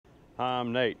Hi,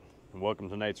 I'm Nate, and welcome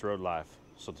to Nate's Road Life.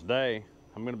 So today,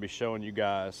 I'm going to be showing you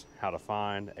guys how to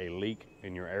find a leak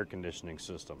in your air conditioning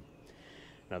system.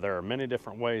 Now, there are many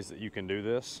different ways that you can do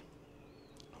this.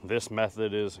 This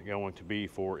method is going to be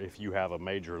for if you have a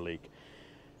major leak.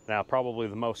 Now, probably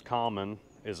the most common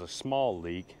is a small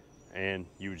leak, and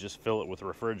you just fill it with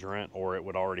refrigerant, or it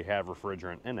would already have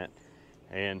refrigerant in it.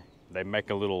 And they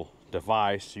make a little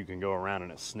device you can go around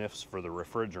and it sniffs for the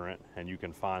refrigerant, and you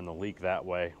can find the leak that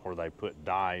way, or they put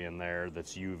dye in there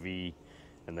that's UV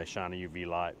and they shine a UV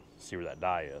light, see where that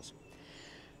dye is.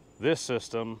 This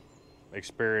system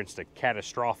experienced a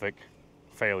catastrophic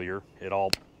failure. It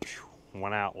all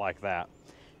went out like that.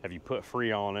 If you put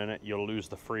freon in it, you'll lose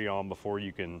the freon before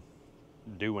you can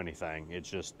do anything.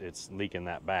 It's leaking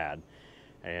that bad.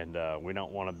 And we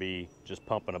don't want to be just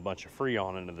pumping a bunch of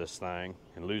freon into this thing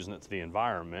and losing it to the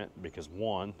environment, because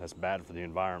one, that's bad for the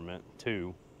environment.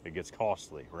 Two, it gets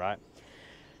costly, right?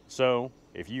 So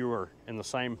if you are in the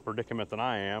same predicament that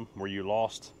I am, where you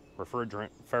lost refrigerant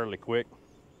fairly quick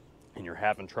and you're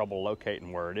having trouble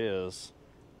locating where it is,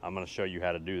 I'm going to show you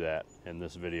how to do that in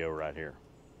this video right here.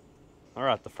 All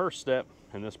right, the first step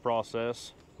in this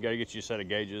process, you got to get you a set of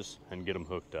gauges and get them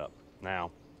hooked up.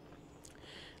 Now,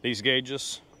 these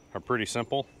gauges are pretty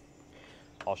simple.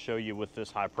 I'll show you with this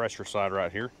high pressure side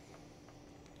right here.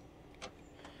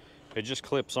 It just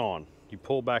clips on. You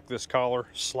pull back this collar,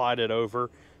 slide it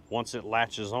over. Once it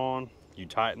latches on, you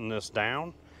tighten this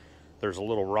down. There's a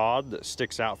little rod that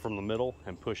sticks out from the middle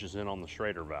and pushes in on the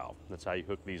Schrader valve. That's how you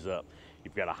hook these up.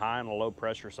 You've got a high and a low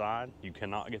pressure side. You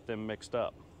cannot get them mixed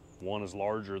up. One is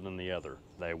larger than the other.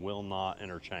 They will not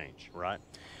interchange, right?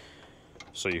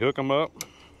 So you hook them up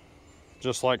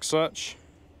just like such,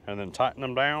 and then tighten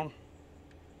them down.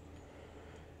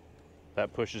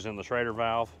 That pushes in the Schrader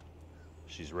valve.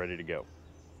 She's ready to go.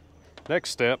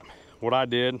 Next step, what I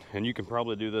did, and you can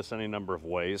probably do this any number of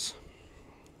ways.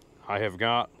 I have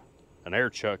got an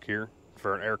air chuck here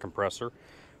for an air compressor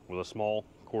with a small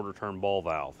quarter turn ball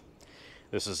valve.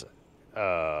 This is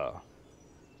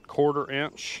 1/4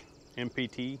 inch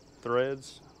MPT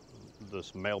threads,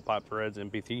 this male pipe threads,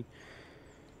 MPT.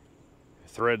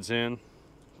 Threads in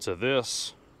to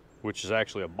this, which is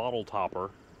actually a bottle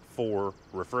topper for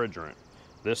refrigerant.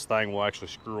 This thing will actually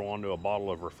screw onto a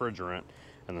bottle of refrigerant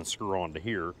and then screw onto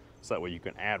here, so that way you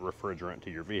can add refrigerant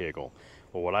to your vehicle.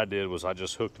 Well, what I did was I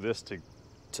just hooked this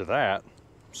to that,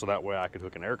 so that way I could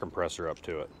hook an air compressor up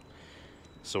to it.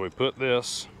 So we put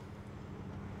this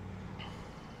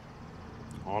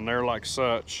on there like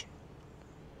such.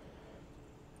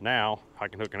 Now I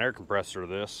can hook an air compressor to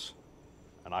this,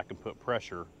 and I can put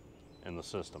pressure in the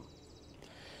system.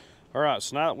 All right,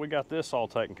 so now that we got this all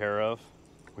taken care of,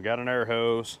 we got an air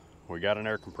hose, we got an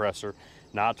air compressor.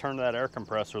 Now I turn that air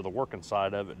compressor, the working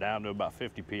side of it, down to about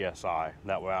 50 PSI.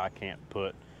 That way I can't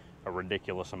put a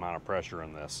ridiculous amount of pressure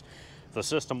in this. The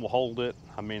system will hold it.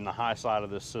 I mean, the high side of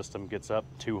this system gets up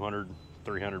 200,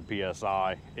 300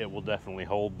 PSI. It will definitely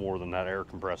hold more than that air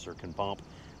compressor can pump,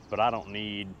 but I don't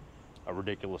need a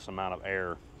ridiculous amount of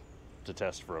air to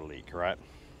test for a leak, right?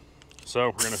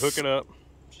 So we're gonna hook it up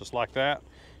just like that.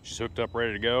 She's hooked up,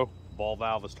 ready to go. Ball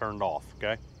valve is turned off,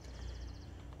 okay?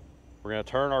 We're gonna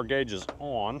turn our gauges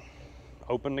on,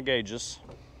 open the gauges,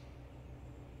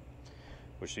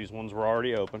 which these ones were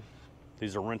already open.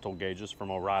 These are rental gauges from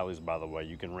O'Reilly's, by the way.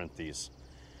 You can rent these.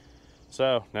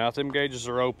 So now that them gauges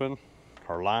are open,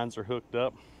 our lines are hooked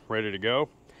up, ready to go.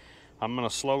 I'm gonna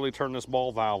slowly turn this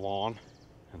ball valve on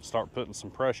and start putting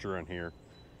some pressure in here.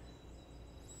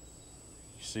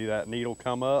 You see that needle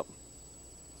come up?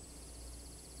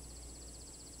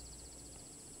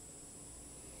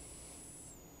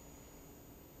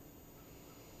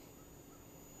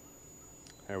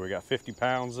 There, we got 50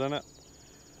 pounds in it.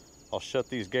 I'll shut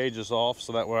these gauges off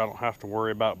so that way I don't have to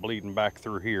worry about bleeding back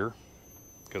through here,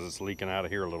 because it's leaking out of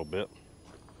here a little bit.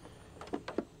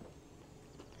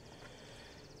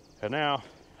 And now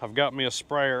I've got me a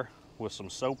sprayer with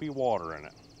some soapy water in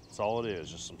it. That's all it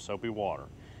is, just some soapy water.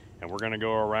 And we're gonna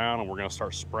go around and we're gonna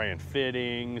start spraying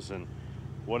fittings and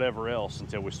whatever else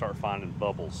until we start finding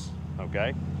bubbles,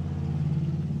 okay?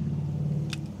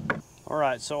 All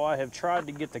right, so I have tried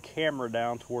to get the camera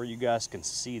down to where you guys can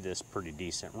see this pretty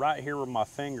decent. Right here where my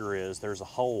finger is, there's a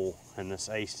hole in this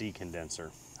AC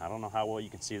condenser. I don't know how well you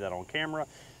can see that on camera,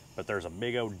 but there's a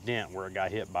big old dent where it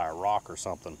got hit by a rock or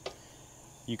something.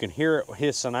 You can hear it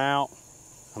hissing out.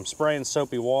 I'm spraying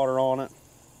soapy water on it.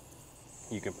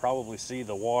 You can probably see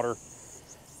the water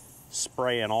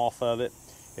spraying off of it.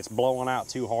 It's blowing out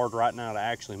too hard right now to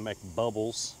actually make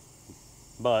bubbles.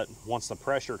 But once the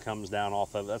pressure comes down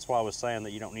off of it, that's why I was saying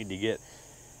that you don't need to get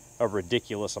a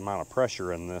ridiculous amount of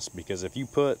pressure in this, because if you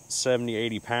put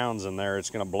 70-80 pounds in there, it's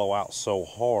going to blow out so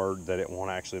hard that it won't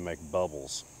actually make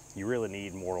bubbles. You really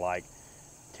need more like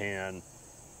 10,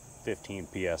 15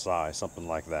 psi, something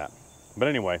like that. But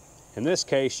anyway, in this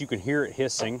case, you can hear it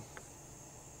hissing.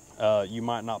 You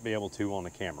might not be able to on the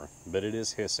camera, but it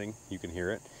is hissing. You can hear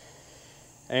it.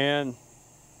 And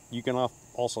you can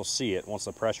also see it once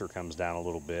the pressure comes down a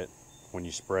little bit when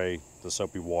you spray the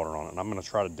soapy water on it. And I'm going to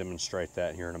try to demonstrate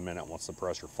that here in a minute once the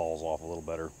pressure falls off a little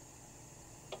better.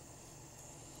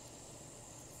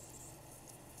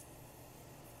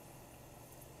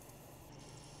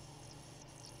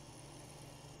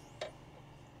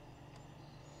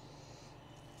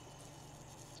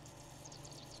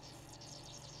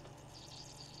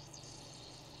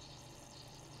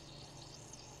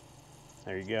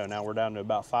 There you go. Now we're down to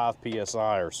about 5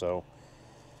 psi or so.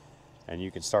 And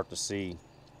you can start to see,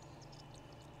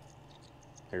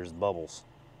 here's the bubbles.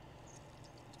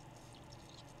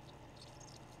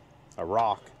 A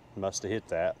rock must have hit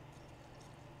that.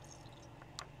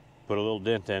 Put a little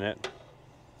dent in it.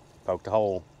 Poked a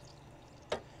hole.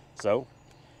 So,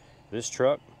 this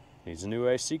truck needs a new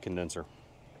AC condenser.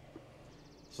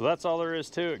 So that's all there is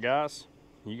to it, guys.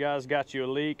 You guys got you a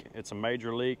leak. It's a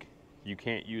major leak. You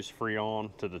can't use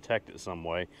freon to detect it some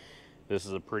way. This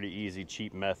is a pretty easy,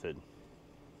 cheap method.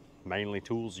 Mainly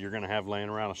tools you're gonna have laying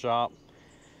around a shop,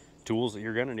 tools that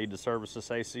you're gonna need to service this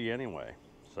AC anyway.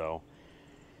 So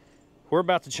we're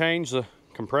about to change the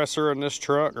compressor in this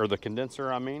truck, or the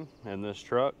condenser I mean, in this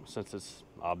truck, since it's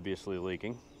obviously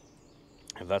leaking.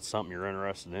 If that's something you're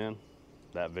interested in,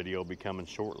 that video will be coming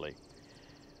shortly.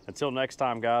 Until next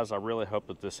time, guys, I really hope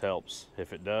that this helps.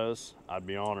 If it does, I'd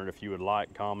be honored if you would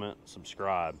like, comment,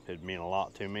 subscribe. It'd mean a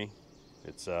lot to me.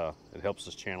 It helps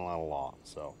this channel out a lot.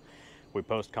 So we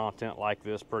post content like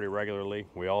this pretty regularly.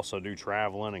 We also do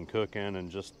traveling and cooking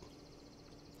and just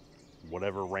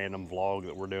whatever random vlog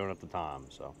that we're doing at the time.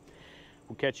 So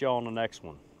we'll catch you all on the next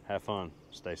one. Have fun.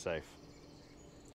 Stay safe.